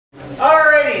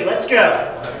go.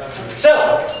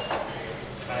 So,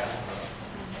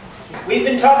 we've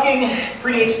been talking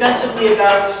pretty extensively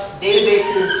about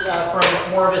databases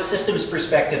from more of a systems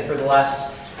perspective for the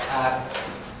last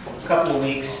couple of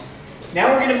weeks.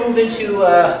 Now we're going to move into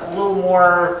a little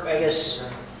more, I guess,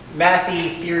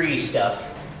 mathy theory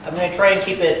stuff. I'm going to try and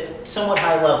keep it somewhat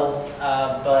high level,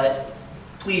 but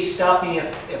please stop me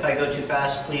if I go too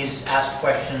fast. Please ask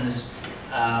questions.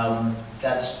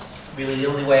 That's really the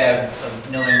only way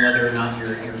of knowing whether or not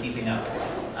you're keeping up.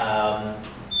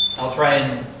 I'll try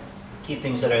and keep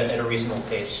things at a reasonable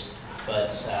pace,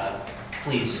 but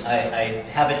please, I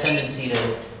have a tendency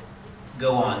to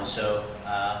go on, so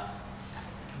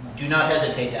do not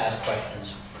hesitate to ask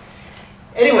questions.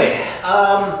 Anyway,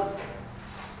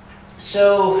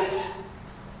 so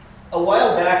a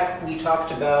while back we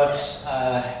talked about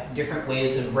different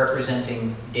ways of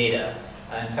representing data.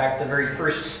 In fact, the very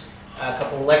first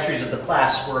couple of lectures of the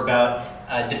class were about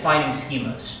defining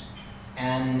schemas.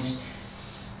 And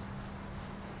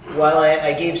while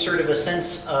I gave sort of a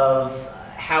sense of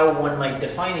how one might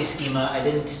define a schema, I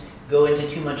didn't go into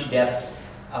too much depth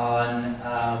on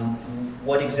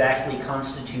what exactly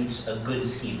constitutes a good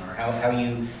schema, or how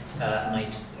you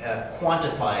might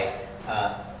quantify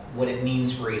what it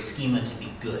means for a schema to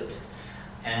be good.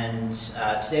 And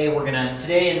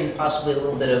today and possibly a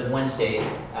little bit of Wednesday,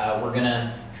 we're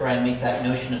gonna try and make that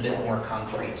notion a bit more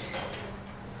concrete.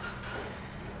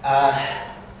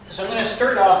 So I'm going to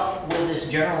start off with this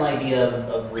general idea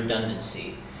of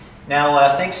redundancy.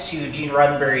 Now, thanks to Gene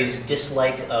Roddenberry's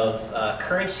dislike of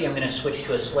currency, I'm going to switch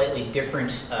to a slightly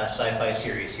different sci-fi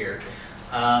series here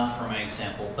for my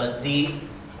example. But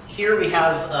here we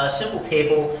have a simple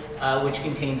table which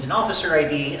contains an officer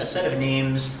ID, a set of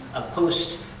names, a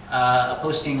posting,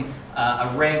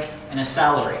 a rank, and a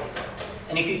salary.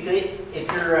 And if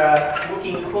you're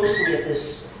looking closely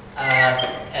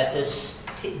at this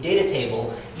data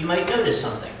table, you might notice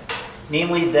something,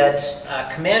 namely that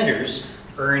commanders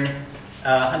earn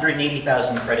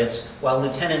 180,000 credits, while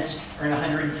lieutenants earn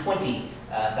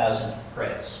 120,000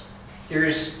 credits.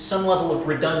 There's some level of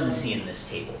redundancy in this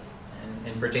table. And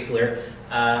in particular,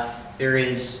 there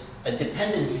is a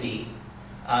dependency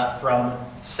from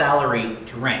salary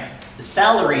to rank. The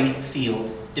salary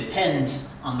field depends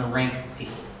on the rank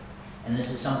field. And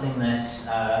this is something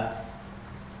that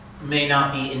may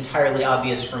not be entirely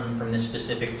obvious from this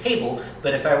specific table,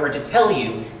 but if I were to tell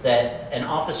you that an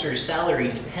officer's salary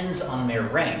depends on their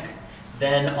rank,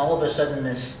 then all of a sudden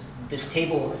this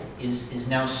table is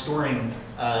now storing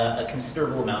a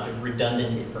considerable amount of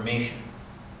redundant information.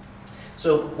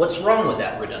 So what's wrong with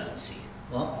that redundancy?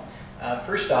 Well,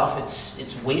 first off,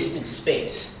 it's wasted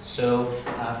space. So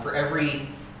for every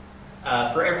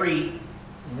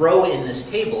row in this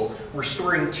table, we're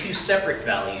storing two separate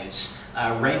values,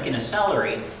 rank and a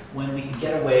salary, when we could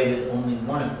get away with only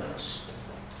one of those.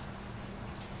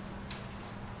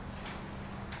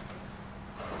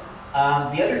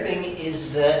 The other thing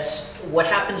is that what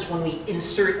happens when we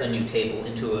insert a new table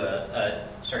into a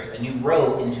new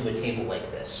row into a table like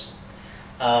this?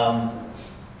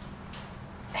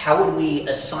 How would we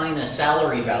assign a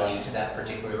salary value to that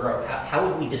particular row? How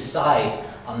would we decide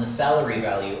on the salary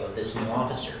value of this new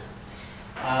officer?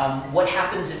 What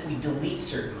happens if we delete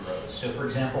certain rows? So for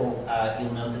example,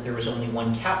 you'll note that there was only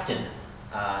one captain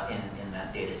in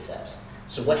that data set.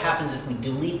 So what happens if we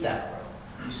delete that row?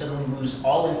 We suddenly lose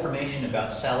all information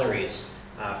about salaries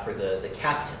for the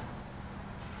captain.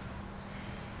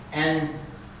 And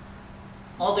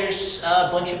well, there's a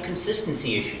bunch of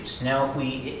consistency issues. Now,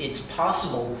 it's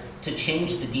possible to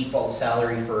change the default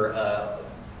salary for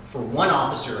one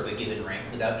officer of a given rank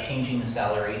without changing the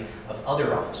salary of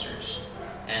other officers.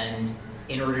 And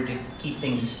in order to keep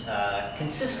things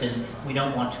consistent, we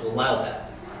don't want to allow that.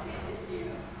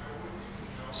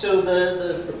 So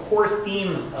the core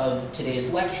theme of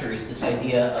today's lecture is this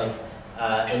idea of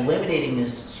eliminating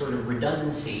this sort of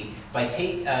redundancy by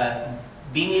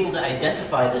being able to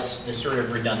identify this sort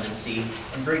of redundancy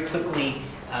and very quickly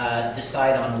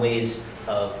decide on ways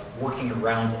of working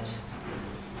around it,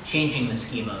 changing the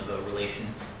schema of a relation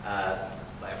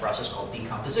by a process called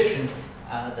decomposition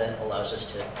that allows us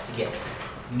to get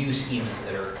new schemas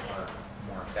that are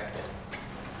more effective.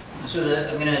 So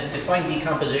I'm going to define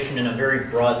decomposition in a very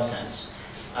broad sense.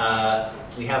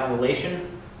 We have a relation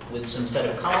with some set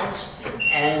of columns,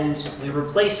 and we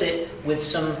replace it with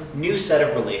some new set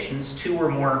of relations, two or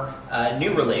more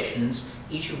new relations,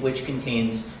 each of which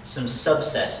contains some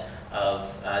subset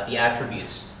of the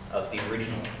attributes of the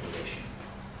original relation.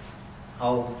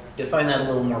 I'll define that a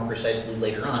little more precisely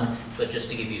later on, but just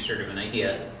to give you sort of an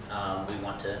idea, we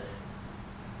want to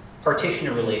partition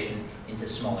a relation into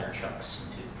smaller chunks,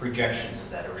 into projections of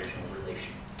that original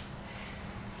relation.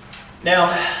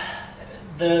 Now,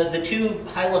 the two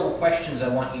high-level questions I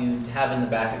want you to have in the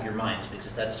back of your minds,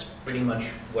 because that's pretty much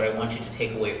what I want you to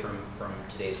take away from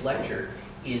today's lecture,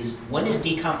 is when is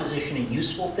decomposition a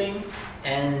useful thing?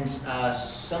 And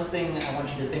something I want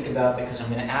you to think about, because I'm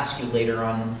going to ask you later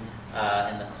on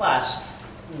in the class,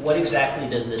 what exactly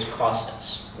does this cost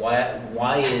us?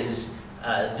 Why is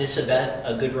this event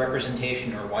a good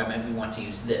representation, or why might we want to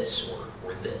use this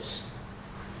or this?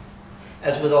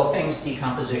 As with all things,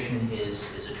 decomposition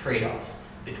is a trade-off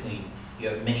between, you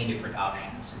have many different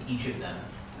options, and each of them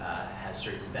has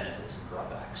certain benefits and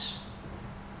drawbacks.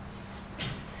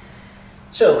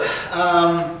 So,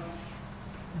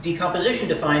 decomposition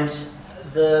defines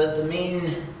the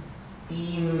main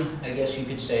theme, I guess you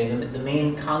could say, the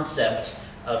main concept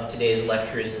of today's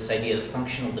lecture is this idea of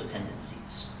functional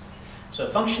dependencies. So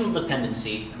functional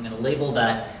dependency, I'm going to label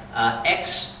that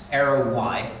x arrow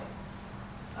y.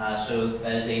 So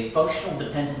that is a functional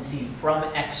dependency from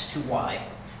x to y,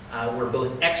 where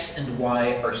both x and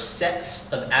y are sets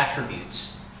of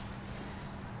attributes,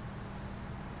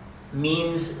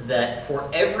 means that for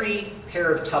every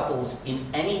pair of tuples in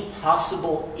any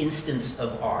possible instance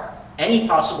of R,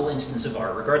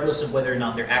 regardless of whether or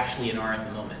not they're actually in R at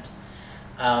the moment,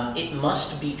 it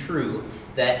must be true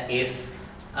that if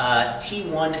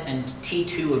T1 and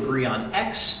T2 agree on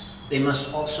X, they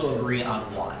must also agree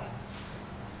on Y.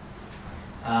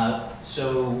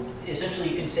 So essentially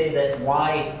you can say that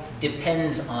Y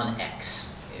depends on X.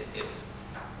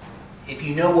 If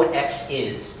you know what X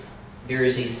is, there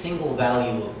is a single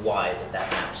value of Y that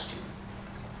maps to.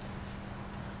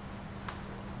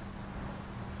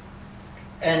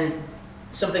 And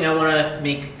something I want to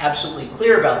make absolutely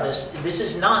clear about this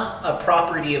is not a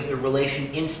property of the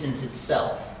relation instance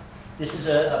itself. This is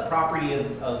a property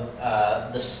of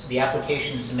the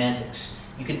application semantics.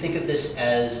 You can think of this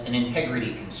as an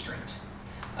integrity constraint.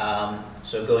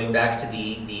 So going back to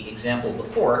the example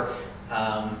before,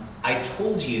 I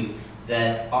told you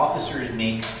that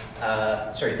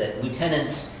that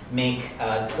lieutenants make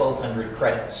 1,200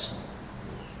 credits.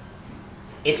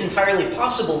 It's entirely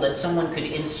possible that someone could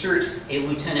insert a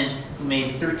lieutenant who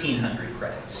made 1,300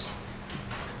 credits.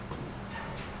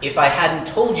 If I hadn't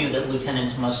told you that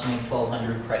lieutenants must make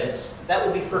 1,200 credits, that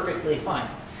would be perfectly fine.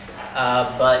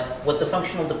 But what the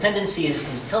functional dependency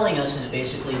is telling us is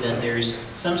basically that there's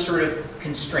some sort of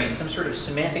constraint, some sort of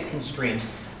semantic constraint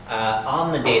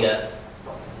on the data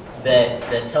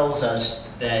that tells us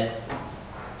that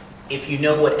if you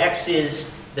know what X is,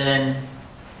 then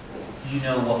you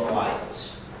know what Y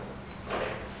is.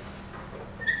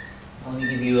 Let me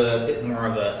give you a bit more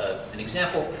of an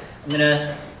example. I'm going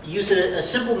to use a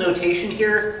simple notation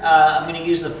here. I'm going to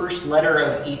use the first letter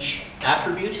of each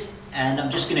attribute, and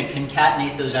I'm just going to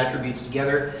concatenate those attributes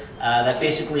together. That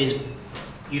basically is,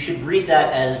 you should read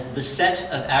that as the set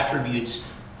of attributes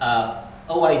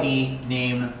OID,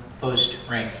 name, post,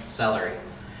 rank, salary,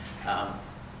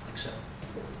 like so.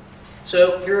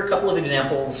 So here are a couple of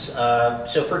examples.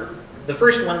 So for the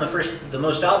first one, the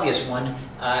most obvious one,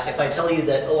 if I tell you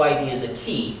that OID is a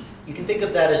key, you can think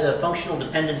of that as a functional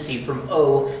dependency from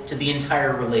O to the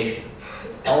entire relation,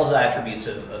 all of the attributes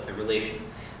of the relation.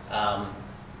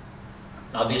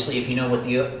 Obviously, if you know what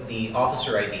the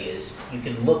officer ID is, you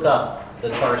can look up the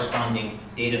corresponding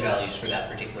data values for that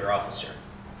particular officer.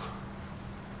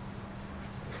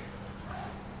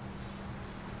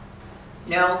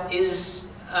 Now, is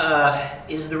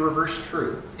the reverse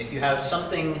true? If you have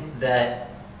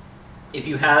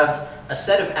a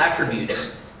set of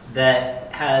attributes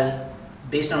that has,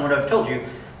 based on what I've told you,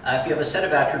 if you have a set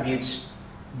of attributes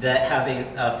that have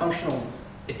a functional,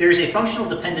 if there's a functional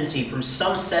dependency from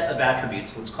some set of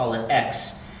attributes, let's call it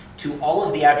X, to all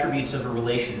of the attributes of a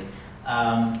relation,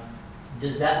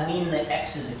 does that mean that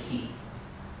X is a key?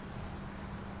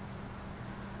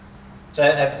 So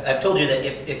I've told you that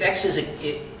if X is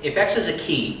a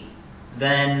key,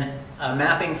 then a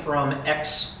mapping from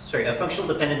X, a functional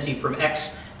dependency from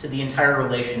X to the entire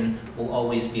relation will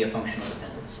always be a functional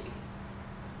dependency.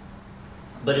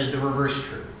 But is the reverse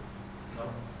true? No.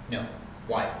 No.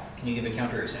 Why? Can you give a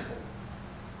counterexample?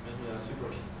 Maybe a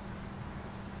superkey.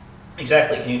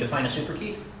 Exactly. Can you define a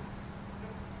superkey?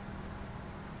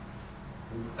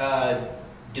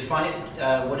 Define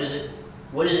what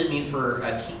does it mean for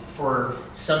a key, for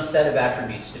some set of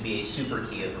attributes to be a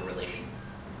superkey of a relation?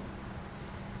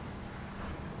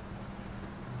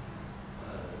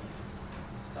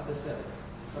 Subset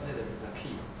a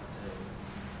key.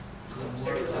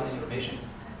 Subset of information.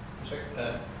 Sorry.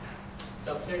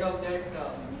 Subset of that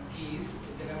keys,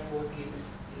 if there are 4 keys,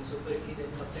 is a super key, then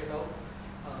subset of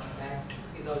that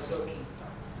is also a key.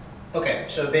 Okay,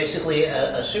 so basically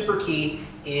a super key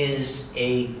is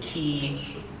a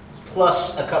key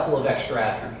plus a couple of extra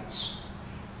attributes.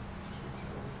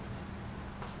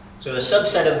 So a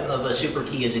subset of a super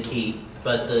key is a key,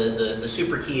 but the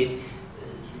super key,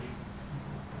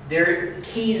 their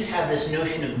keys have this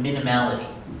notion of minimality.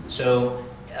 So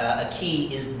a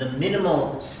key is the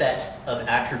minimal set of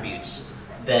attributes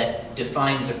that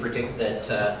defines a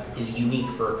that is unique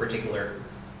for a particular,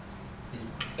 is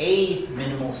a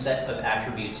minimal set of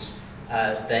attributes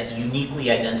that uniquely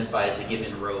identifies a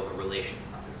given row of a relation.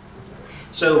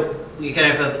 So we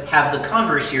kind of have the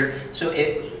converse here. So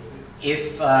if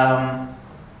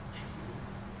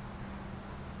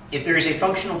there is a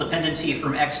functional dependency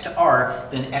from X to R,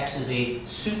 then X is a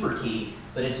super key,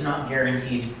 but it's not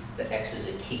guaranteed that X is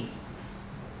a key.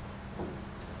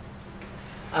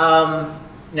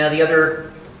 Now the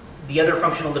other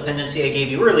functional dependency I gave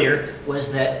you earlier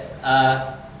was that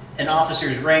an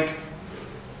officer's rank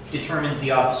determines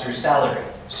the officer's salary.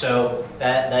 So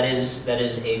that is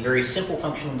a very simple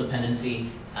functional dependency,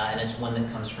 and it's one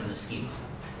that comes from the schema.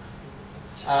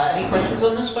 Any questions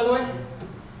on this, by the way?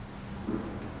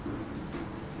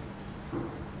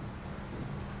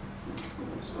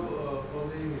 So for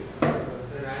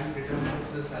the rank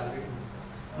determines the salary.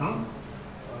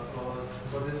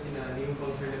 For this new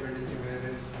functional dependency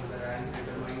wherein the rank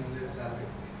determines the salary,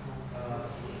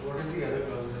 what is the other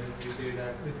clause if you say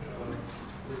that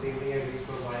the same thing agrees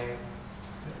for y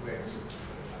where?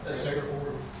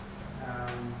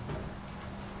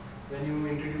 When you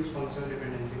introduce functional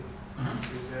dependency,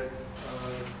 you said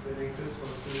when x is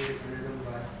functionally dependent on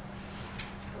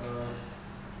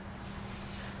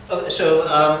y. So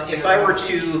if I were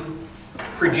to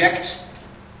project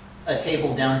a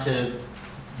table down to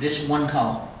this one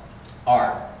column,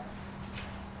 R,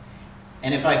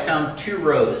 and if I found two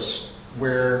rows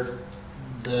where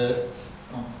let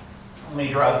me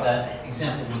draw out that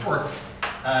example before.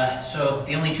 So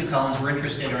the only two columns we're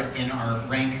interested in are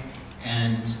rank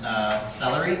and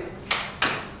salary.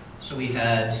 So we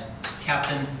had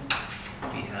captain,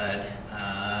 we had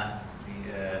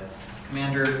the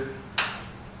commander,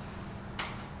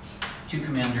 two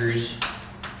commanders,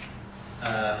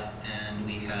 and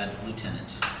we had lieutenant.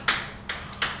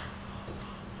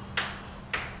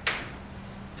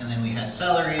 And then we had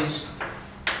salaries.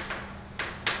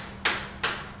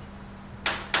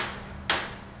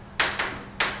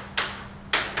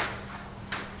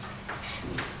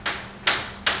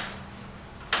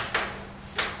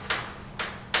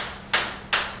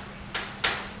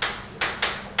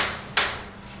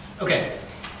 Okay,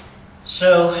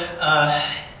 so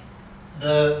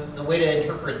the way to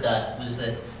interpret that was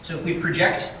that, so if we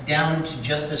project down to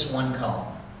just this one column,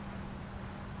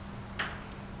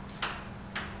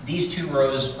 these two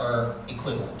rows are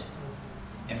equivalent.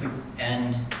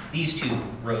 And these two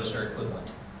rows are equivalent.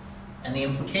 And the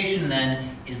implication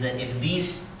then is that if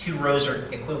these two rows are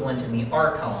equivalent in the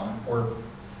R column, or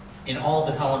in all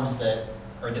of the columns that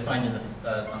are defined in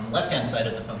on the left-hand side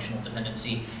of the functional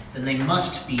dependency, then they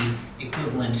must be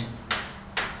equivalent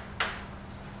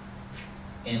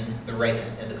in the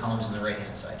the columns in the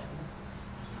right-hand side.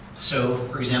 So,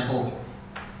 for example,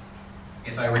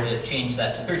 if I were to change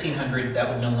that to 1300, that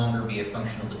would no longer be a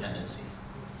functional dependency.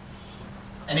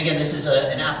 And again, this is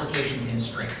an application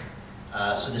constraint.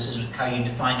 So this is how you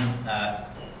define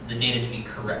the data to be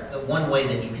correct. One way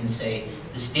that you can say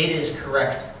this data is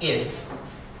correct if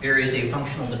there is a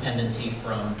functional dependency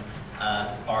from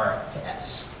R to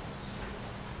S.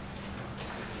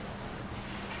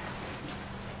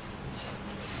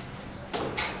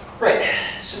 Right,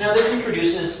 so now this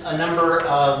introduces a number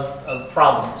of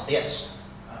problems. Yes?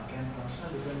 Can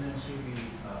functional dependency be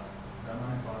done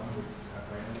on a column with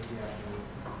primary key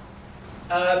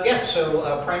attribute? Yeah,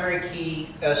 so primary key,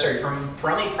 from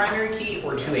a primary key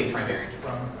or to a primary key?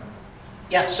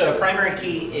 Yeah, so a primary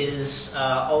key is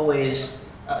always,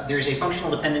 there's a functional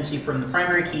dependency from the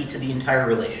primary key to the entire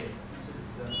relation.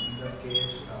 So in that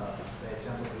case, the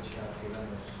example which you have given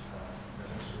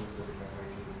doesn't suit the primary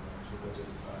key, because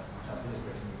something is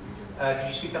getting repeated. Could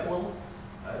you speak up a little?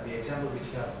 The example which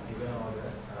you have given over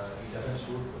there, it doesn't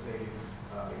suit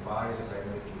if R is a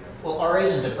primary key. Right? Well, R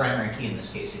isn't a primary key in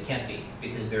this case. It can't be,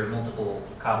 because there are multiple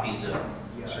copies of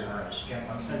certain rows. Can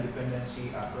functional dependency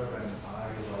occur when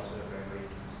R is also a primary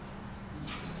key?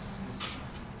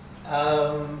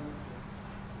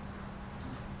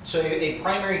 So a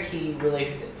primary key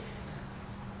relation,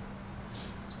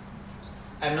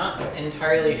 I'm not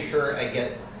entirely sure I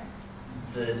get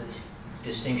the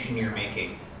distinction you're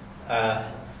making.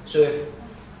 So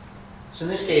in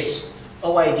this case,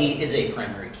 OID is a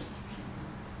primary key.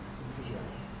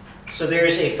 So there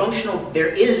is a functional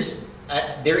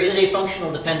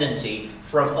dependency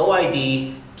from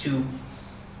OID to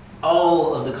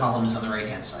all of the columns on the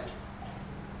right-hand side.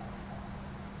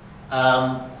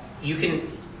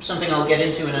 Something I'll get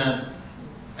into in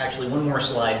actually one more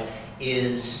slide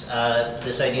is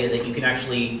this idea that you can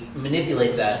actually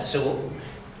manipulate that. So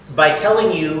by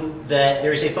telling you that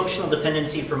there's a functional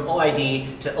dependency from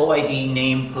OID to OID,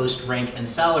 name, post, rank, and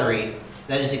salary,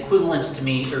 that is equivalent to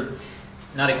me, or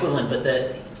not equivalent, but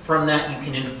that from that you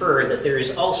can infer that there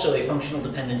is also a functional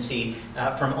dependency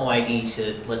from OID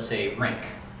to, let's say, rank,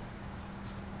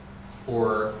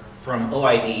 or from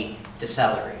OID to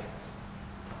salary.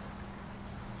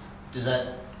 Does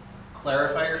that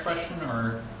clarify your question,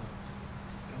 or?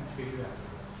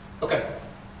 Okay.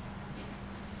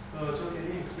 So can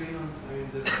you explain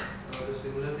the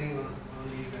similar thing on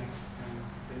these lines?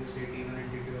 When you say T1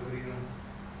 and T2 agree on?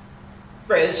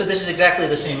 Right, so this is exactly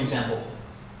the same example.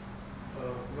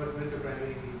 But with the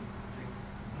primary key?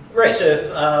 Right,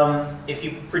 so if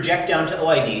you project down to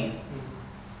OID,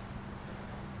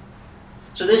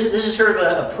 so this is sort of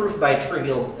a proof by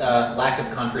trivial lack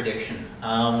of contradiction.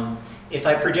 If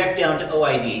I project down to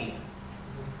OID,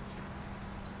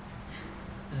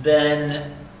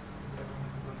 then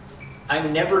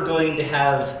I'm never going to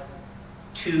have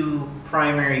two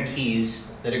primary keys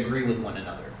that agree with one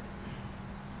another.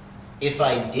 If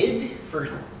I did, for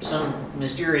some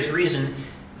mysterious reason,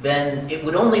 then it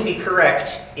would only be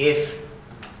correct if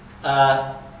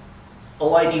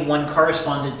OID1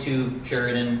 corresponded to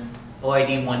Sheridan,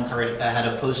 OID1 had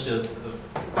a post of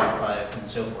 5, and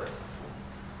so forth.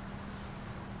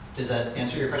 Does that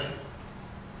answer your question?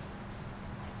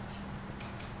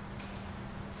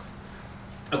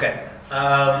 Okay,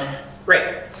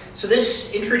 right. So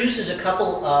this introduces a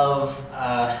couple of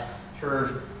sort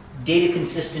of data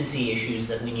consistency issues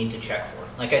that we need to check for.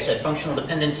 Like I said, functional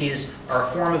dependencies are a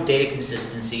form of data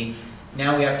consistency.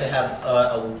 Now we have to have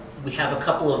a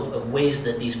couple of ways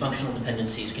that these functional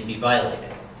dependencies can be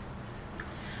violated.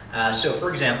 So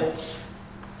for example,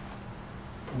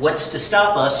 what's to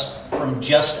stop us from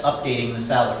just updating the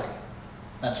salary?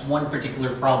 That's one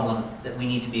particular problem that we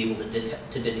need to be able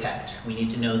to detect. We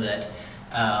need to know that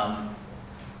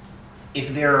if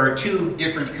there are two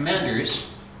different commanders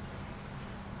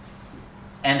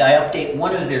and I update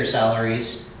one of their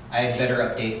salaries, I had better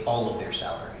update all of their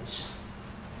salaries.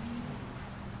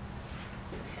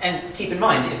 And keep in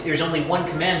mind, if there's only one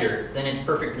commander, then it's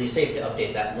perfectly safe to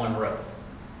update that one row.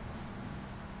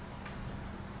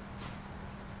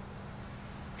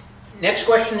 Next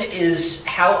question is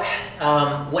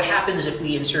what happens if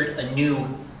we insert a new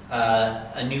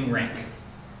rank?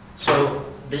 So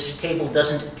this table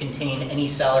doesn't contain any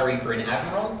salary for an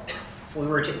admiral. If we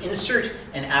were to insert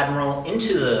an admiral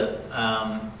into the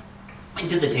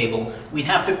table, we'd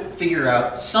have to figure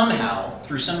out somehow,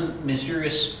 through some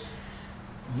mysterious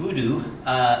voodoo,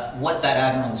 what that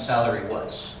admiral's salary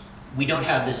was. We don't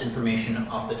have this information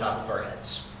off the top of our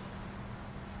heads.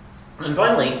 And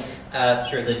finally,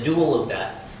 sort of the dual of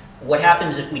that, what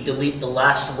happens if we delete the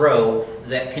last row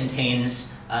that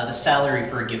contains the salary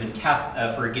for a given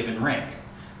rank?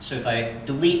 So if I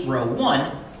delete row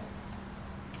 1,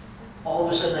 all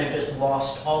of a sudden I've just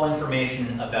lost all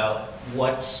information about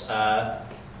what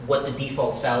the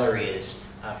default salary is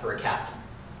for a captain.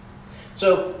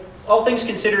 So all things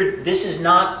considered, this is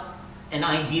not an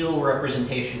ideal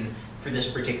representation for this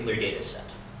particular data set.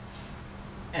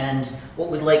 And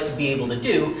what we'd like to be able to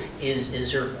do is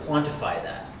sort of quantify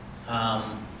that.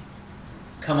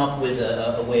 Come up with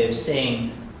a way of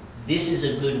saying, this is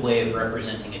a good way of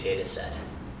representing a data set.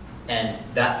 And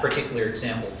that particular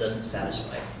example doesn't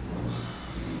satisfy it.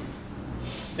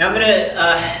 Now I'm going to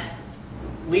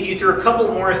lead you through a couple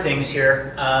more things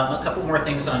here, a couple more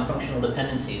things on functional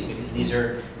dependencies, because these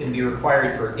are going to be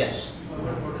required for, yes?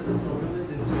 What is the problem with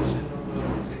insertion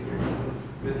of a single table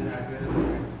with an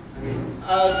admiral?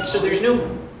 So there's no,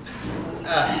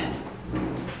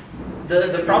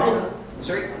 the problem,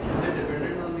 sorry? Is it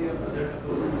dependent on the other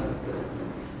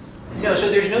tuples? No, so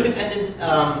there's no dependence.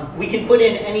 We can put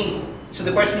in any, so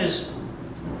the question is,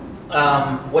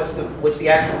 what's the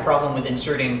actual problem with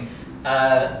inserting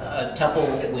a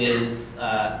tuple with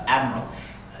admiral?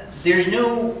 There's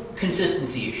no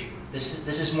consistency issue. This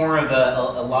is more of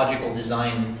a logical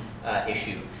design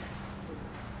issue.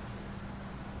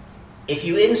 If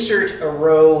you insert a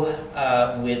row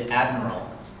with admiral,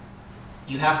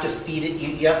 you have to feed it.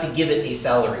 You have to give it a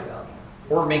salary value,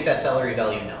 or make that salary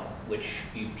value null, which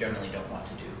you generally don't want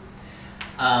to do.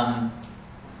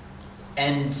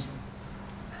 And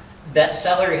that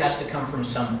salary has to come from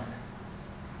somewhere.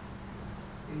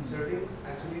 Inserting,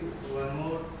 actually, one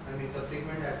more I mean,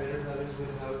 subsequent apparent values will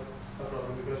have a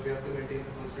problem because we have to maintain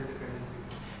the constant dependency.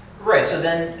 Right, so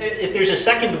then if there's a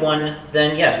second one,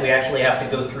 then yes, we actually have to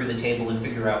go through the table and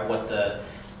figure out what the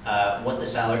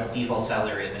default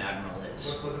salary of an admiral is.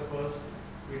 But for the first,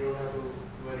 we don't have to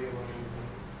worry about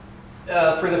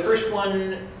anything. For the first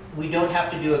one, we don't have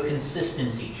to do a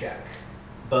consistency check,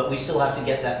 but we still have to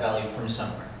get that value from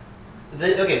somewhere. From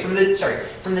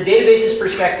the database's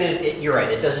perspective, you're right.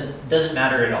 It doesn't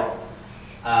matter at all.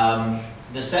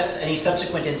 Any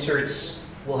subsequent inserts,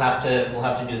 we'll have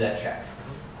to do that check.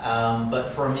 But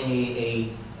from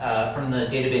from the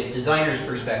database designer's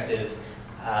perspective,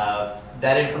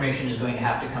 that information is going to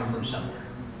have to come from somewhere,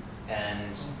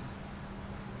 and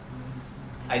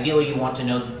ideally you want the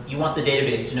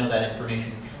database to know that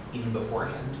information even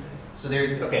beforehand. So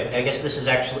I guess this is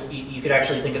actually, you could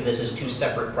actually think of this as two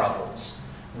separate problems.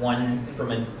 One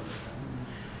from an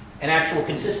actual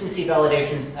consistency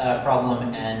validation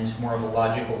problem and more of a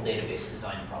logical database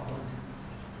design problem.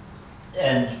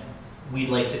 And we'd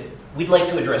like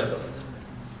to address both.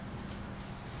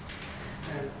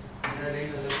 And there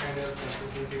is another kind of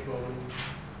consistency problem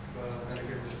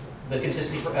connected with The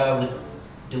consistency with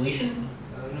deletion?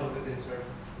 no, with insert.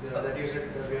 That you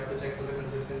said we have to check for the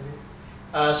consistency.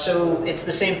 So it's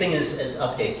the same thing as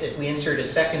updates. If we insert a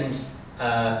second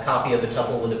copy of a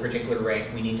tuple with a particular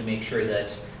rank, we need to make sure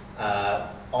that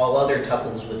all other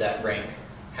tuples with that rank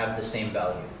have the same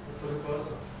value. For the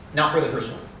first one. Not for the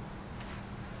first one.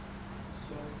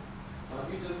 So,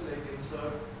 have you just like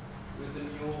insert with the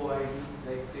new ID,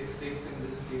 like say 6 in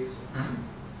this case?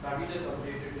 Have you just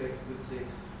updated like with 6?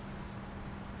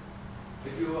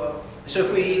 If you So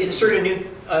if we insert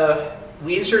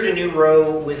a new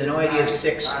row with an OID of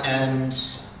 6 and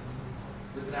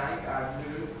with rank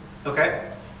admiral,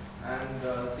 okay. and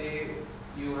say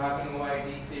you have an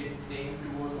OID say same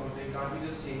 2 or something, can't you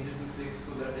just change it to 6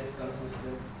 so that it's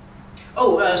consistent?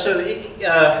 Oh,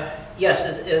 yes,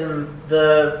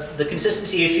 the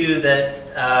consistency issue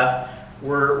that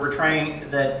we're trying,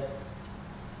 that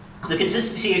the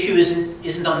consistency issue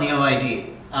isn't on the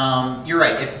OID. You're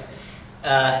right.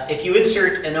 If you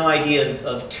insert an OID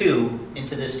of 2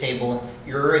 into this table,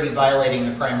 you're already violating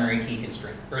the primary key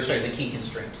constraint, or sorry, the key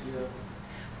constraint.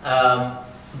 Yeah.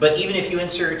 But even if you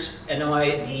insert an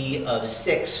OID of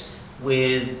 6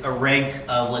 with a rank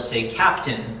of, let's say,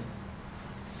 captain,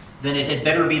 then it had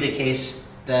better be the case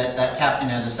that that captain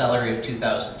has a salary of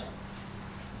 2,000.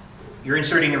 You're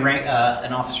inserting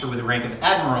an officer with a rank of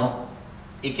admiral.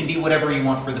 It can be whatever you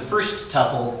want for the first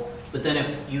tuple, but then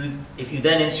if you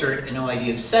then insert an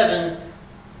OID of 7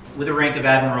 with a rank of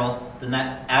admiral, then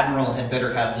that admiral had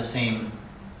better have the same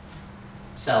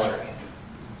salary.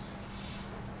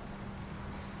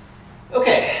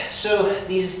 Okay, so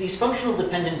these functional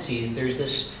dependencies, there's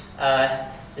this,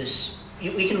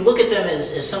 we can look at them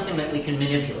as something that we can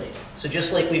manipulate. So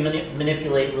just like we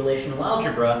manipulate relational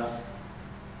algebra,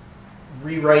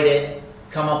 rewrite it,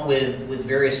 come up with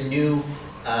various new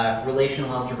relational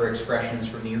algebra expressions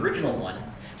from the original one,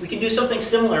 we can do something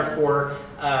similar for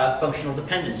functional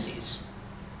dependencies.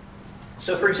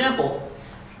 So for example,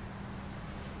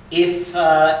 if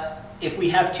we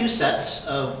have two sets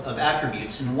of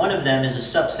attributes and one of them is a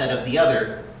subset of the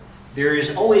other, there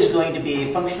is always going to be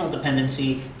a functional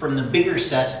dependency from the bigger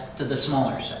set to the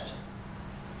smaller set.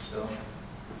 So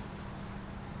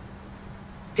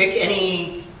pick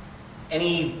any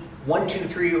 1, 2,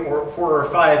 3, or 4, or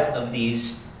 5 of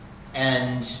these,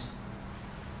 and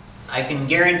I can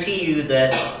guarantee you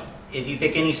that if you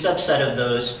pick any subset of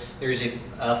those, there's a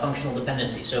functional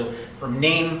dependency. So from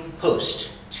name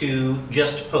post to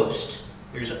just post,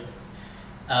 there's a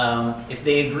if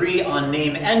they agree on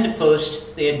name and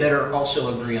post, they had better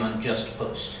also agree on just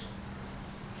post.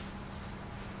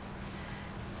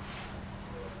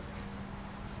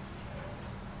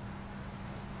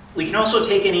 We can also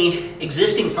take any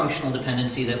existing functional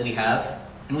dependency that we have,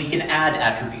 and we can add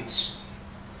attributes.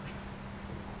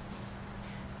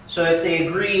 So if they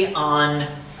agree on,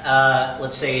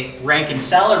 let's say, rank and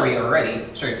salary already,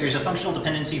 sorry, if there's a functional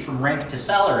dependency from rank to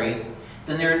salary,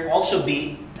 then there'd also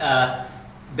be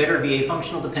better be a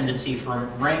functional dependency from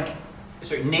rank,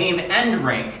 sorry, name and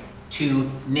rank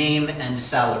to name and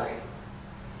salary.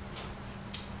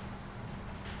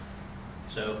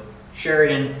 So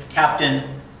Sheridan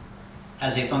Captain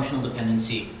has a functional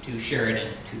dependency to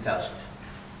Sheridan 2000. So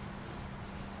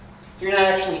you're not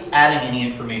actually adding any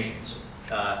information. So,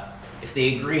 if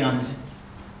they agree on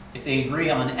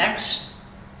X,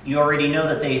 you already know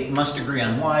that they must agree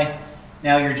on Y.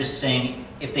 Now you're just saying,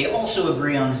 if they also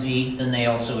agree on Z, then they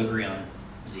also agree on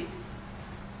Z.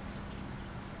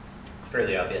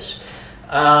 Fairly obvious.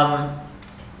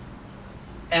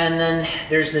 And then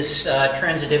there's this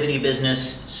transitivity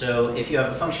business. So if you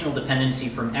have a functional dependency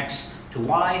from x to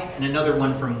y and another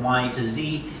one from y to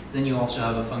z, then you also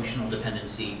have a functional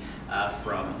dependency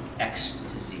from x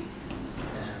to z.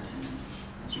 And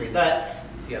let's write that.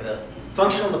 If you have a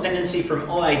functional dependency from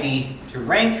OID to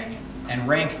rank and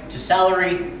rank to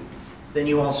salary, then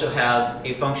you also have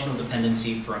a functional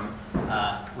dependency from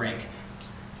rank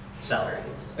salary,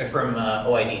 or from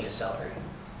OID to salary.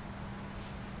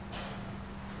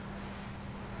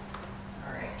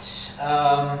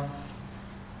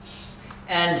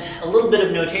 And a little bit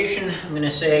of notation, I'm going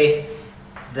to say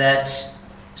that,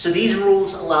 so these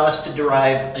rules allow us to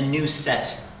derive a new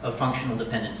set of functional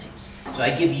dependencies. So I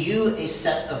give you a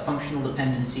set of functional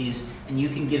dependencies, and you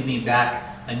can give me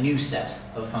back a new set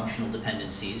of functional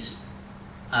dependencies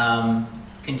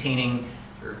containing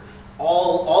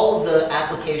all of the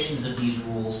applications of these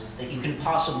rules that you can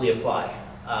possibly apply.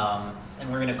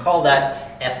 And we're going to call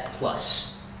that F plus.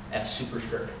 F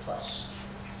superscript plus,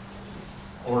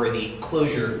 or the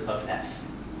closure of F.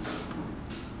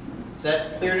 Is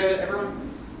that clear to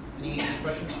everyone? Any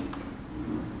questions?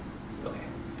 Okay.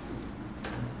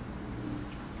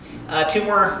 Two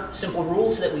more simple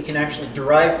rules that we can actually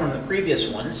derive from the previous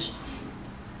ones.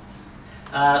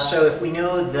 So if we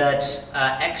know that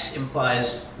x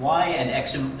implies y and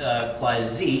x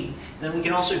implies z, then we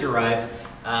can also derive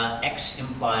x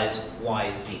implies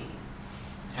yz.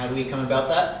 How do we come about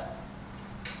that?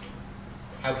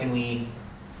 How can we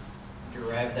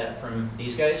derive that from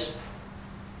these guys?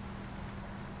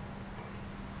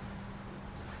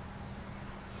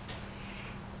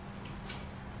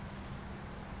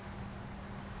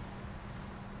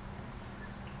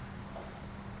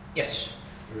 Yes.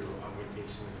 Through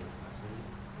augmentation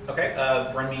and Okay.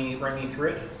 Run me through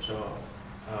it. So,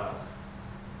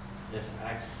 if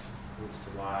x leads to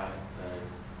y, then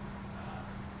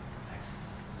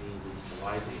z leads to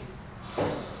yz,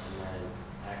 and then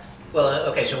x leads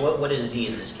Okay, so what is z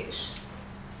in this case?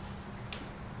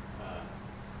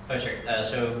 Oh, sorry.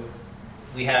 So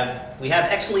we have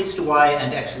x leads to y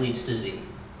and x leads to z.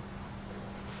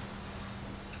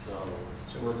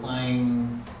 So we're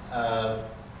applying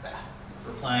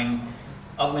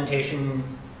augmentation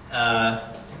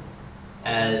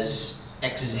as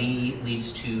xz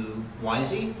leads to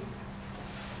yz.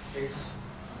 It's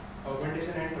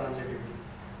augmentation and transitivity.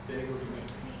 Very good.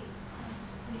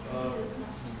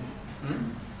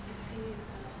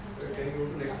 Can you go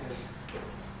to next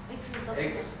slide?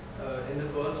 X in the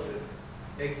first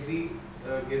xz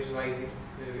gives yz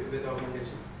with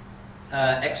augmentation.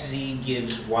 Xz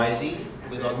gives yz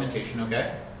with augmentation. Okay.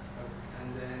 And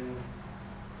then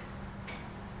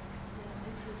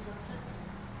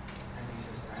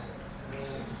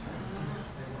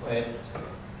Wait.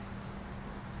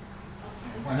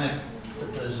 Why not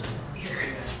put those in here?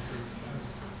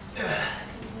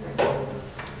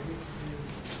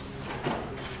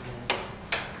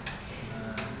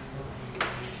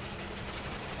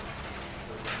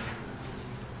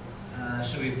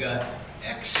 So we've got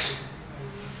x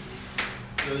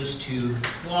goes to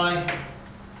y,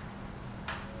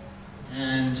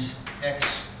 and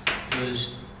x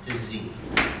goes to z.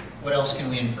 What else can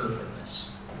we infer from this?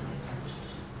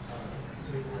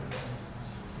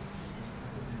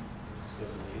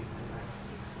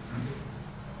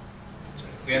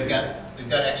 We've got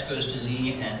x goes to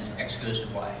z and x goes to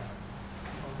y.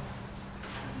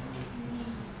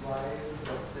 Y is the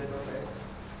subset of x.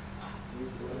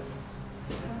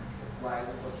 Y is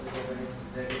the subset of x.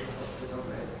 Z is the subset of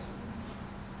x.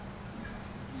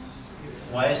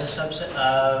 Y is a subset.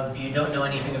 You don't know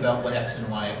anything about what x and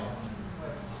y are.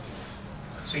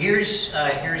 So here's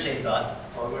a thought.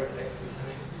 Augment x with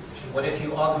x. What if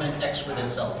you augment x with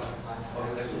itself?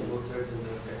 Augment x on both sides and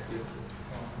then x gives it.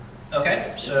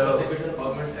 Okay, so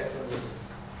augment x on both sides.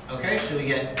 okay, so we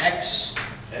get x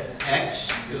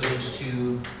goes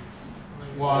to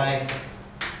y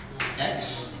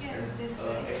x,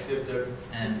 X gives that.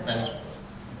 and that's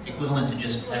equivalent to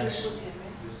just x.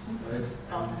 Right?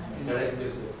 That x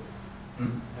gives it.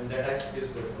 Hmm? And that x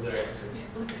gives the other x.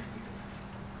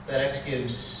 That x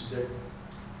gives. Z.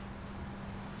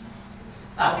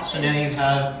 So now you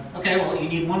have. Okay, well you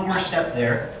need one more step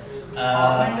there.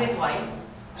 Augment with y.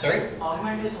 Sorry.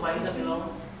 Augment is y is the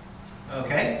belongs.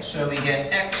 Okay, so we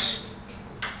get x,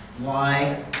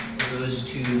 y goes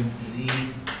to z,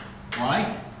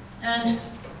 y, and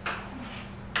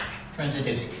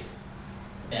transitivity.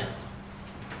 Bam.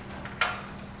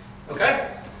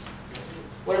 Okay.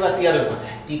 What about the other one?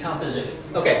 Decomposition.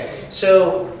 Okay,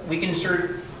 so we can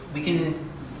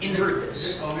invert is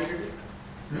this. it commutative?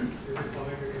 Hmm? Is it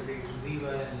commutative? Zy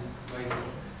and yz?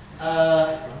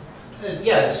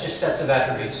 Yeah, it's just sets of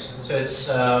attributes. So it's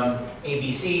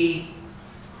ABC,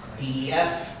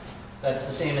 DEF. That's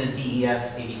the same as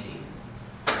DEF, ABC.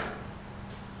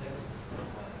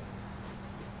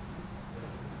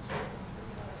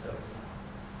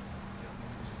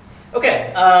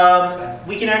 Okay,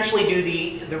 we can actually do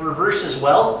the reverse as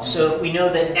well. So if we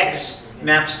know that X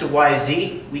maps to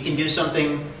YZ, we can do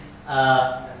something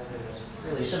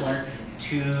really similar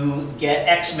to get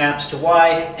X maps to Y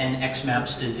and X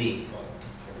maps to Z.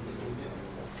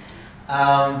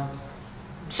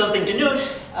 Something to note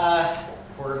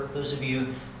for those of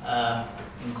you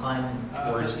inclined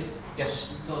towards it. Yes?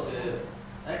 So the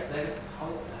XX, how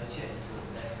change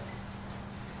to X?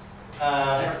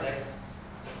 XX.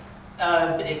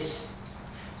 It's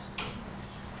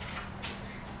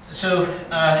so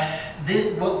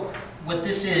what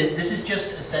this is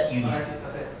just a set union. I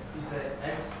said you said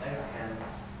X can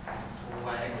to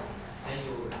YX, then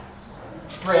you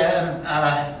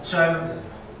Right.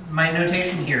 My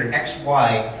notation here,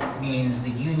 XY means the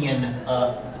union.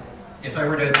 If I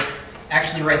were to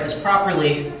actually write this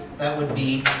properly, that would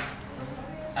be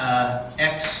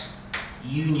X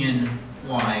union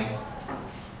Y,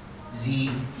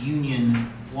 Z union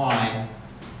Y,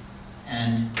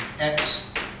 and X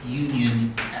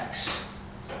union X.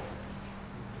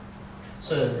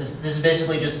 So this is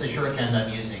basically just the shorthand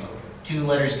I'm using. Two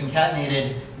letters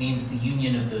concatenated means the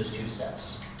union of those two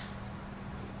sets.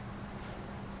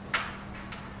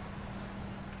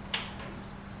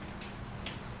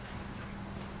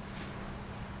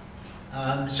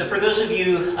 So for those of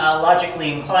you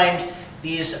logically inclined,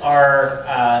 these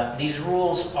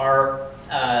rules are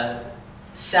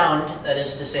sound. That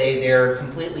is to say, they're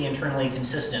completely internally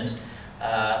consistent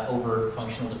over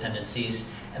functional dependencies,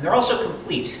 and they're also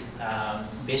complete.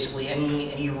 Basically,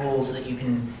 any rules that you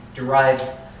can derive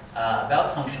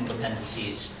about functional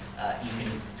dependencies, you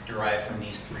can derive from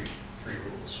these three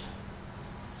rules.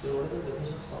 So what is the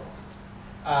definition of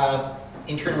sound?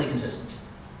 Internally consistent.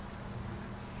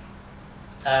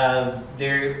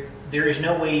 There is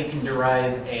no way you can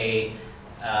derive a,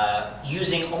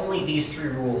 using only these three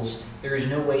rules, there is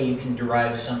no way you can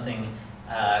derive something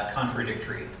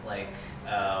contradictory, like,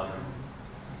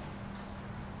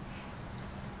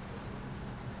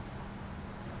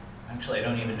 actually I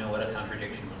don't even know what a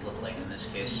contradiction would look like in this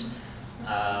case.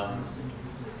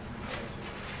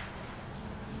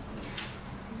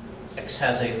 X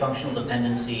has a functional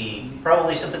dependency,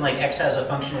 probably something like X has a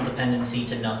functional dependency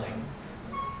to nothing.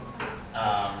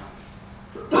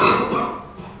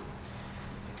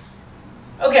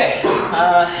 Okay,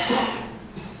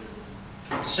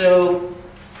 so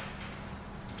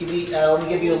let me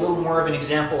give you a little more of an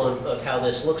example of how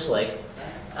this looks like.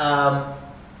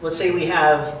 Let's say we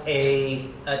have a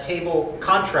table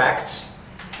contracts,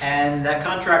 and that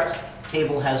contract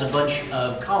table has a bunch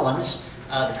of columns.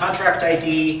 The contract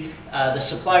ID, the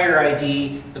supplier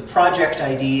ID, the project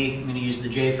ID, I'm going to use the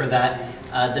J for that,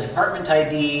 the department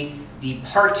ID, the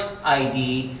part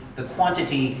ID, the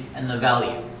quantity, and the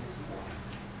value.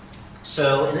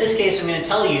 So in this case, I'm going to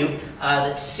tell you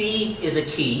that C is a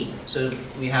key. So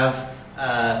we have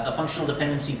a functional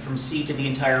dependency from C to the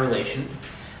entire relation.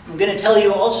 I'm going to tell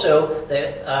you also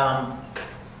that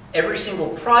every single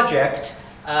project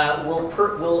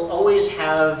will always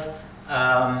have,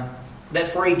 that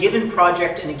for a given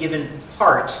project and a given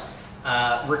part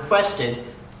requested,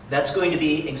 that's going to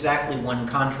be exactly one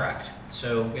contract.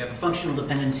 So we have a functional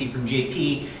dependency from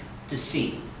JP to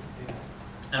C.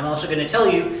 I'm also going to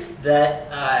tell you that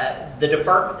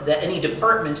any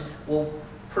department will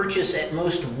purchase at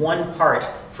most one part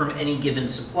from any given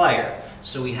supplier.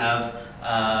 So we have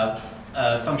a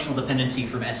functional dependency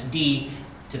from SD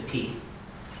to P.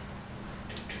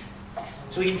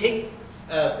 So we can take,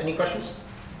 any questions?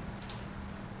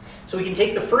 So we can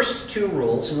take the first two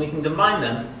rules and we can combine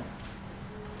them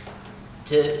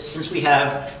to, since we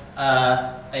have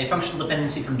a functional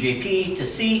dependency from JP to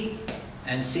C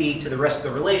and C to the rest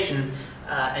of the relation,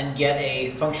 and get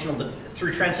a functional,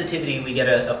 through transitivity, we get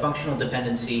a functional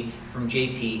dependency from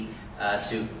JP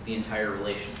to the entire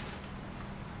relation.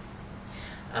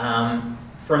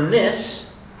 From this,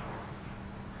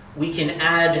 we can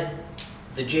add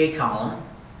the J column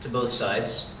to both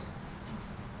sides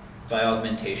by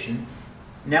augmentation.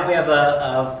 Now we have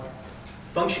a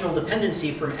functional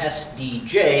dependency from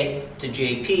SDJ to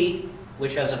JP,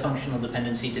 which has a functional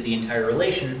dependency to the entire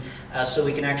relation, so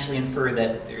we can actually infer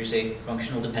that there's a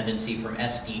functional dependency from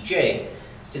SDJ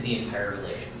to the entire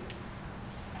relation.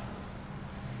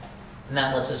 And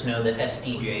that lets us know that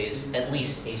SDJ is at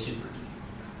least a superkey.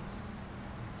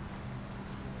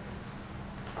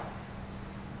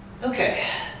 Okay,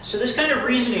 So this kind of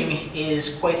reasoning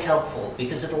is quite helpful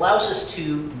because it allows us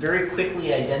to very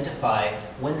quickly identify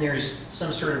when there's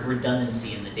some sort of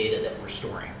redundancy in the data that we're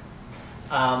storing.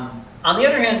 On the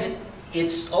other hand,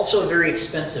 it's also a very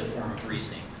expensive form of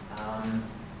reasoning.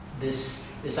 This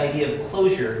idea of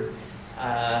closure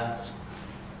can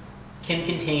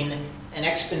contain an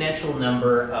exponential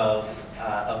number of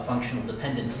functional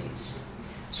dependencies.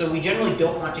 So we generally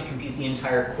don't want to compute the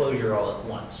entire closure all at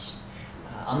once.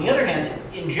 On the other hand,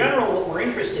 in general, what we're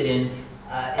interested in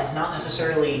is not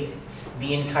necessarily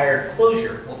the entire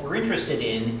closure. What we're interested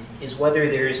in is whether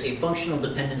there's a functional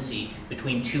dependency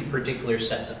between two particular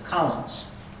sets of columns.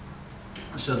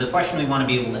 So the question we want to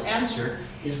be able to answer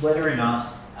is whether or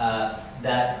not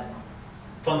that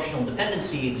functional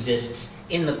dependency exists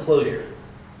in the closure.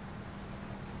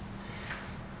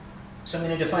 So I'm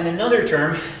going to define another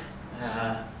term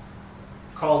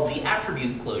called the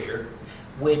attribute closure,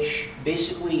 which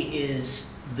basically is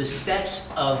the set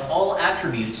of all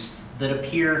attributes that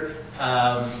appear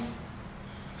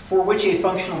for which a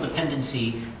functional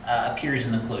dependency appears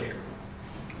in the closure.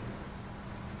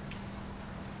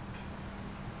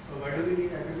 Why do we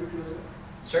need attribute closure?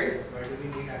 Sorry? Why do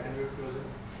we need attribute closure?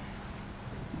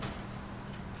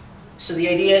 So the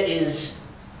idea is,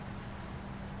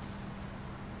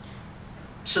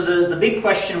 so the big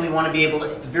question we want to be able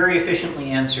to very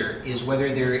efficiently answer is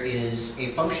whether there is a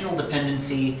functional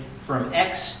dependency from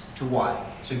x to y.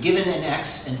 So given an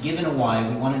x and given a y,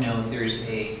 we want to know if there's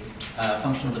a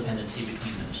functional dependency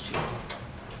between those two.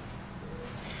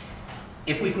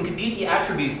 If we can compute the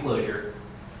attribute closure,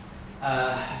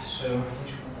 so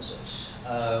which one is it?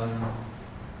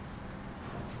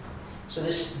 So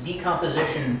this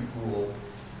decomposition rule,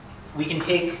 we can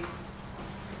take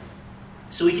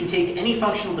any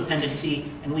functional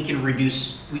dependency and we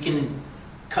can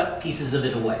cut pieces of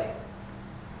it away.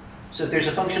 So if there's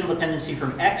a functional dependency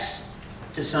from x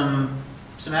to some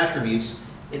attributes,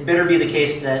 it better be the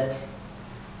case that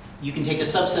you can take a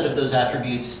subset of those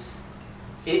attributes.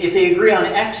 If they agree on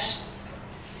x,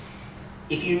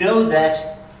 if you know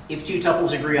that if two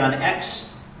tuples agree on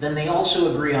x, then they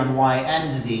also agree on y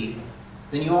and z,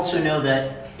 then you also know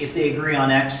that if they agree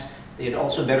on x, they'd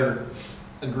also better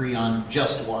agree on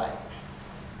just y.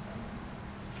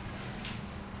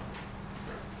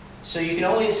 So you can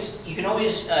always,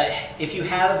 if you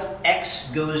have x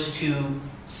goes to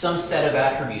some set of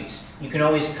attributes, you can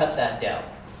always cut that down.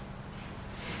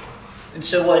 And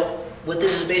so what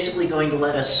this is basically going to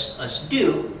let us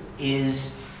do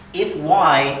is, if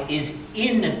y is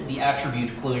in the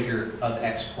attribute closure of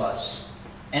x plus,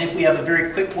 and if we have a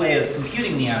very quick way of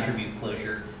computing the attribute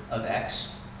closure of x,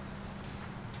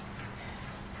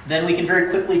 then we can very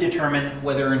quickly determine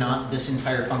whether or not this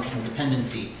entire functional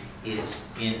dependency is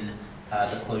in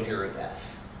the closure of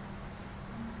f.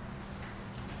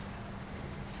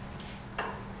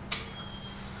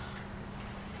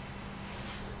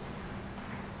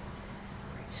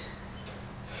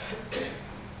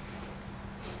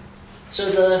 So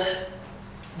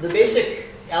the basic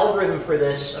algorithm for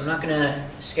this, I'm not going to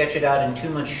sketch it out in too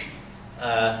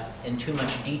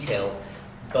much detail,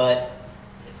 but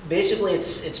basically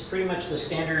it's pretty much the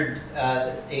standard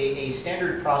a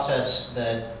standard process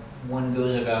that one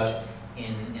goes about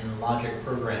in logic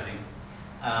programming.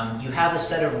 You have a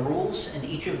set of rules, and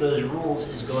each of those rules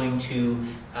is going to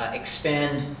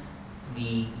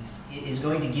is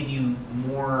going to give you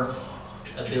more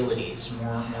abilities,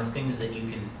 more things that you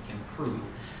can prove.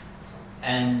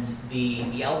 And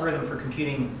the algorithm for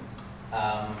computing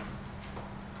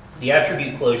the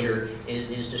attribute closure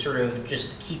is to sort of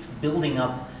just keep building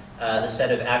up the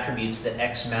set of attributes that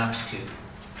x maps to,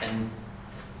 and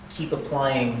keep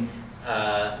applying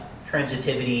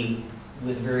transitivity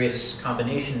with various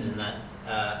combinations in that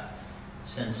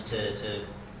sense to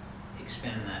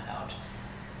expand that out.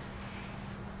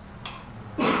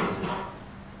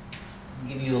 I'll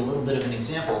give you a little bit of an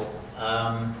example.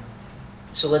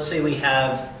 So let's say we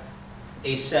have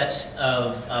a set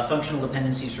of functional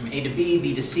dependencies from A to B,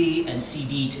 B to C, and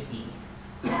CD to E.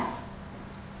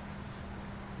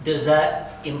 Does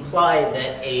that imply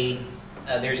that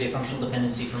there's a functional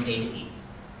dependency from A to E?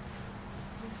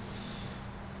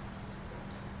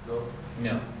 No.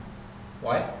 No.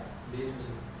 Why? B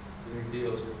specific. B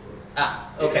also.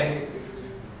 Ah, okay.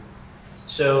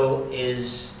 So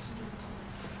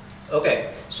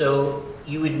so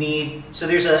you would need, so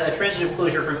there's a transitive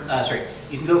closure from,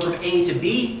 you can go from A to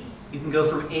B, you can go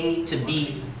from A to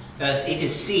B, A to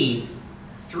C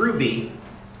through B.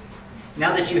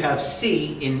 Now that you have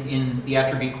C in the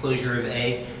attribute closure of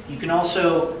A, you can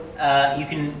also, you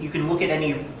can look at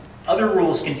any other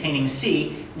rules containing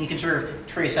C, and you can sort of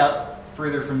trace out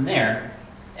further from there.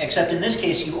 except in this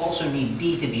case you also need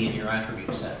D to be in your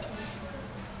attribute set.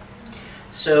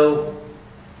 So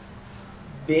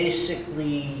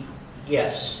basically,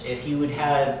 yes, if you would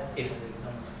have, if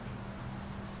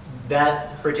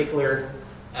that particular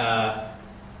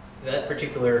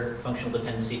functional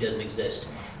dependency doesn't exist,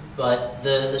 but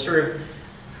the sort of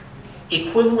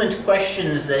equivalent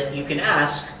questions that you can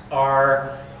ask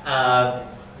are,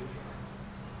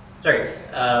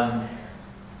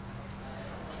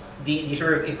 the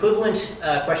sort of equivalent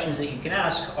questions that you can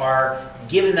ask are,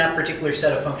 given that particular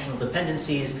set of functional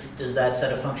dependencies, does that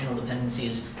set of functional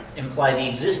dependencies imply the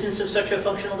existence of such a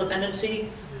functional dependency?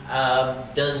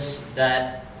 Does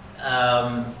that,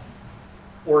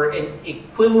 or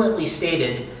equivalently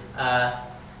stated,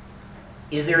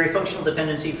 is there a functional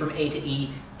dependency from A to E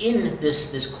in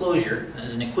this closure,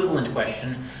 as an equivalent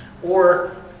question,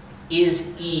 or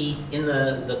is E in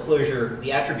the closure,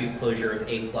 the attribute closure of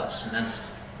A plus? And that's,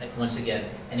 once again,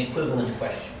 an equivalent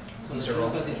question. These are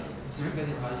all.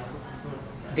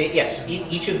 Yes,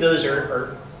 each of those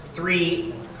are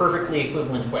three perfectly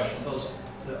equivalent questions.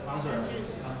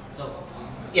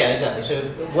 Yeah, exactly. So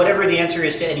whatever the answer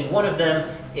is to any one of them,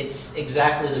 it's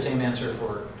exactly the same answer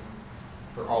for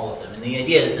all of them. And the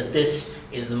idea is that this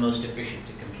is the most efficient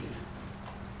to compute.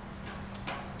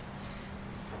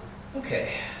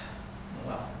 Okay.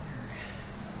 Wow.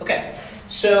 Okay.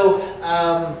 So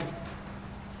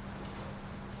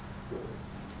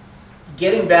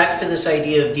getting back to this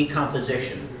idea of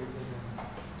decomposition.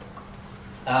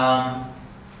 So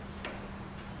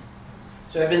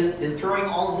I've been throwing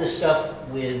all of this stuff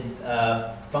with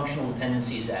functional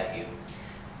dependencies at you.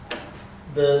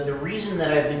 The reason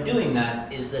that I've been doing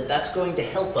that is that that's going to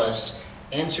help us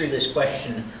answer this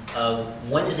question of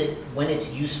when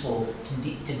it's useful to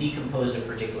decompose a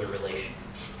particular relation.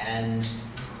 And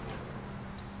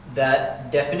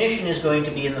that definition is going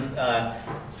to be in the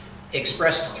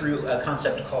expressed through a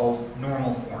concept called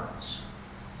normal forms.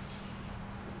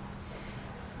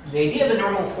 The idea of a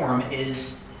normal form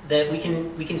is that we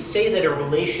can say that a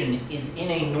relation is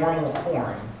in a normal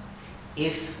form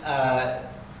if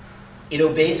it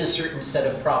obeys a certain set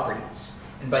of properties.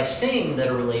 And by saying that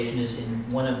a relation is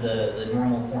in one of the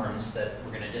normal forms that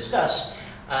we're going to discuss,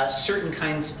 certain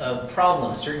kinds of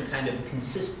problems, certain kinds of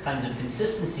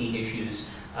consistency issues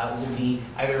will be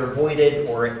either avoided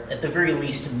or at the very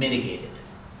least mitigated.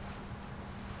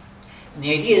 And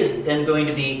the idea is then going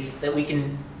to be that we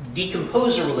can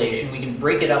decompose a relation, we can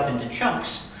break it up into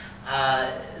chunks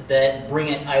that bring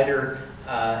it either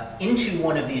into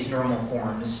one of these normal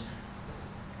forms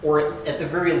or at the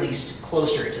very least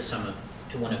closer to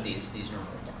one of these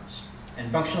normal forms. And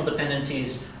functional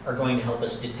dependencies are going to help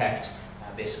us detect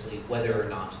basically whether or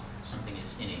not something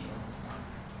is in a normal form.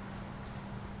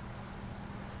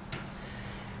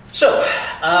 So,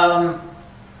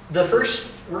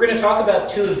 we're going to talk about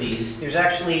two of these. There's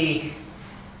actually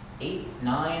 8,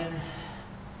 9.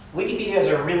 Wikipedia has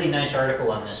a really nice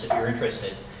article on this if you're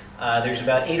interested. There's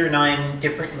about 8 or 9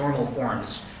 different normal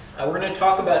forms. We're going to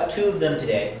talk about two of them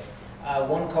today.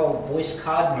 One called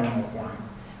Boyce-Codd normal form,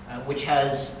 which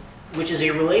is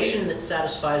a relation that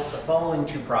satisfies the following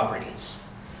two properties.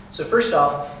 So first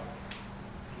off,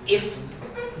 if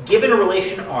given a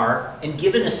relation R and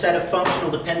given a set of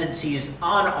functional dependencies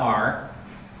on R,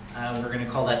 we're going to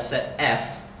call that set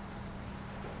F,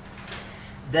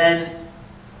 then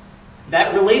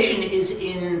that relation is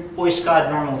in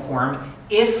Boyce-Codd normal form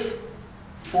if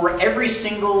for every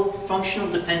single functional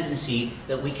dependency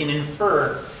that we can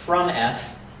infer from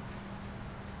F,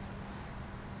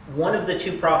 one of the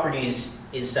two properties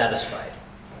is satisfied.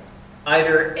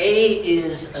 Either A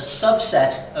is a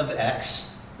subset of X,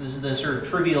 this is the sort of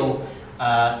trivial,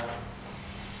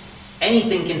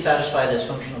 anything can satisfy this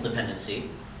functional dependency,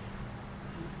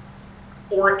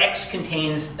 or X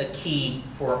contains a key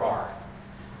for R.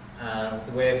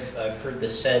 The way I've heard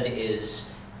this said is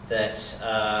that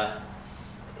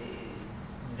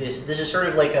this is sort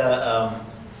of like a,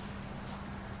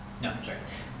 no, sorry,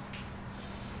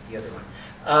 the other one.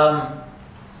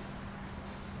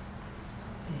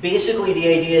 Basically, the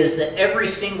idea is that every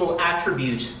single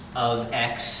attribute of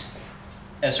X,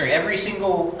 every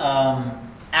single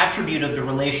attribute of the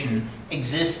relation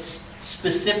exists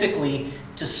specifically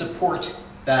to support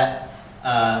that,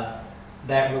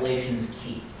 that relation's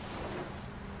key.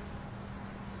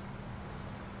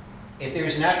 If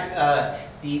there's an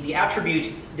the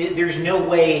attribute, there's no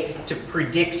way to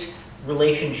predict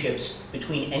relationships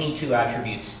between any two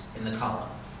attributes in the column,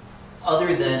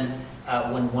 other than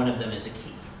when one of them is a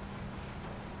key.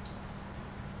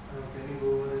 Can you go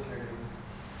over this slide again?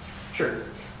 Sure.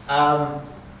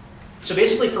 So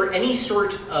basically, for any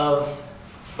sort of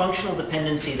functional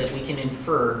dependency that we can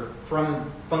infer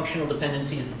from functional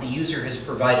dependencies that the user has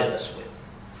provided us with.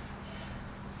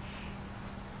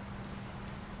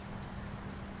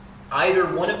 Either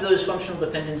one of those functional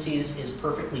dependencies is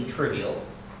perfectly trivial,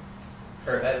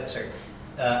 or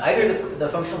either the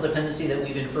functional dependency that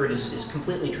we've inferred is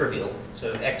completely trivial.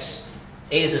 So x,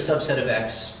 A is a subset of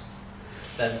x.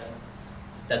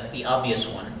 That's the obvious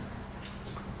one.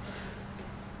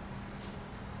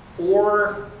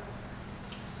 Or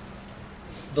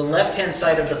the left-hand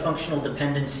side of the functional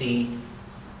dependency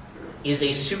is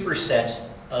a superset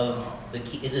of the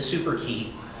key, is a super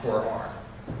key for R.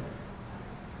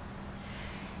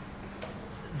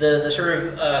 The sort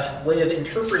of way of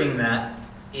interpreting that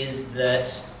is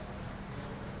that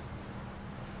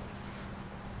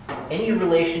any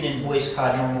relation in voice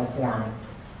cod normal form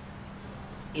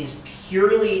is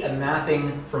purely a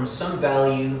mapping from some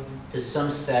value to some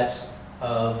set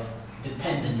of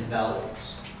dependent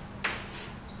values.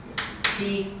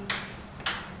 P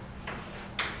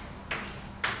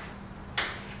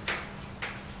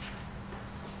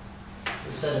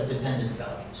a set of dependent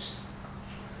values.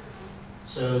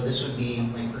 So this would be,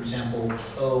 like, for example,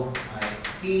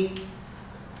 OID,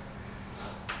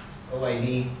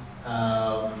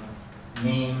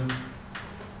 name,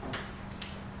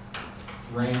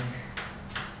 rank,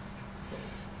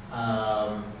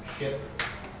 ship,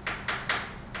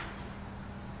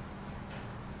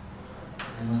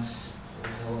 and let's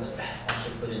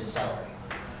actually put in salary.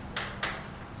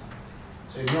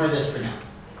 So ignore this for now.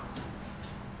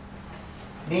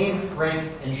 Name,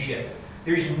 rank, and ship.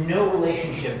 There's no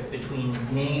relationship between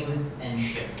name and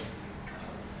ship.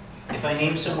 If I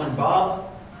name someone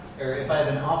Bob, or if I have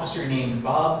an officer named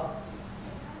Bob,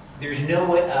 there's no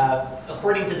way,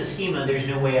 according to the schema, there's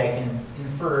no way I can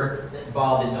infer that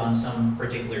Bob is on some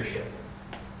particular ship.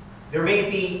 There may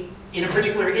be, in a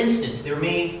particular instance, there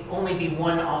may only be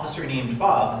one officer named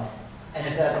Bob, and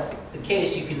if that's the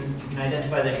case, you can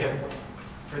identify the ship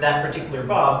for that particular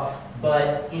Bob,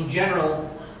 but in general,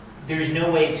 there's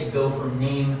no way to go from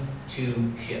name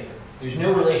to ship. There's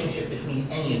no relationship between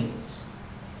any of these.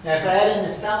 Now, if I add in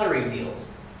the salary field,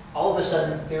 all of a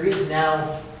sudden, there is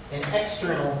now an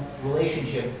external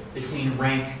relationship between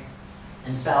rank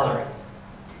and salary.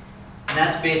 And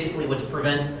that's basically what's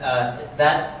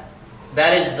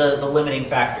that is the limiting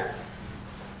factor.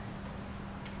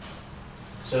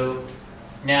 So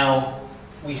now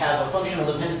we have a functional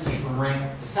dependency from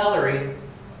rank to salary.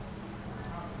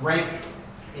 Rank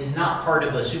is not part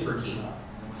of a super key.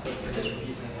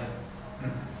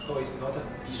 So it's not a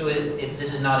So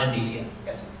this is not NVCN.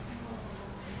 Yes.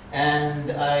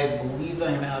 And I believe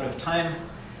I'm out of time,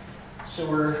 so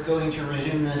we're going to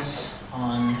resume this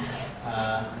on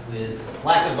with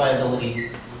lack of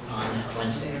viability on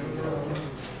Wednesday.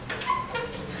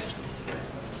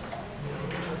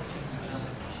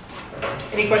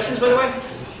 Any questions, by the way?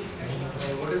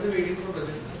 What is the median for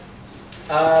project?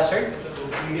 Sorry?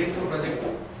 Median for project?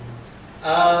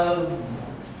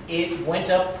 It went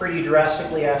up pretty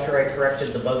drastically after I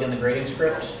corrected the bug in the grading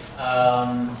script.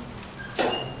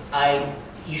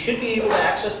 You should be able to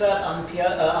access that on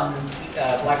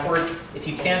Blackboard. If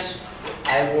you can't,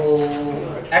 I will.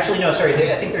 Actually, no, sorry.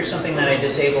 I think there's something that I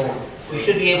disabled. You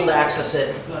should be able to access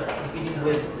it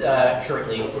with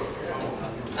shortly.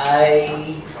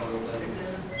 I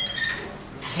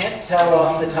can't tell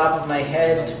off the top of my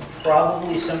head.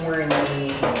 Probably somewhere in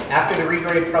the after the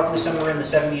regrade, probably somewhere in the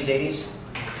 70s, 80s.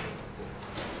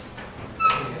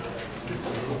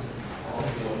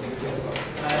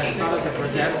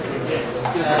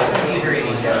 70s or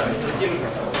 80s, yeah.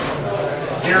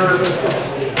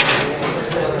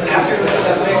 After the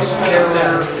fix, there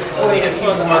were quite a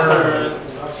few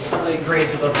more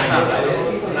grades above 95.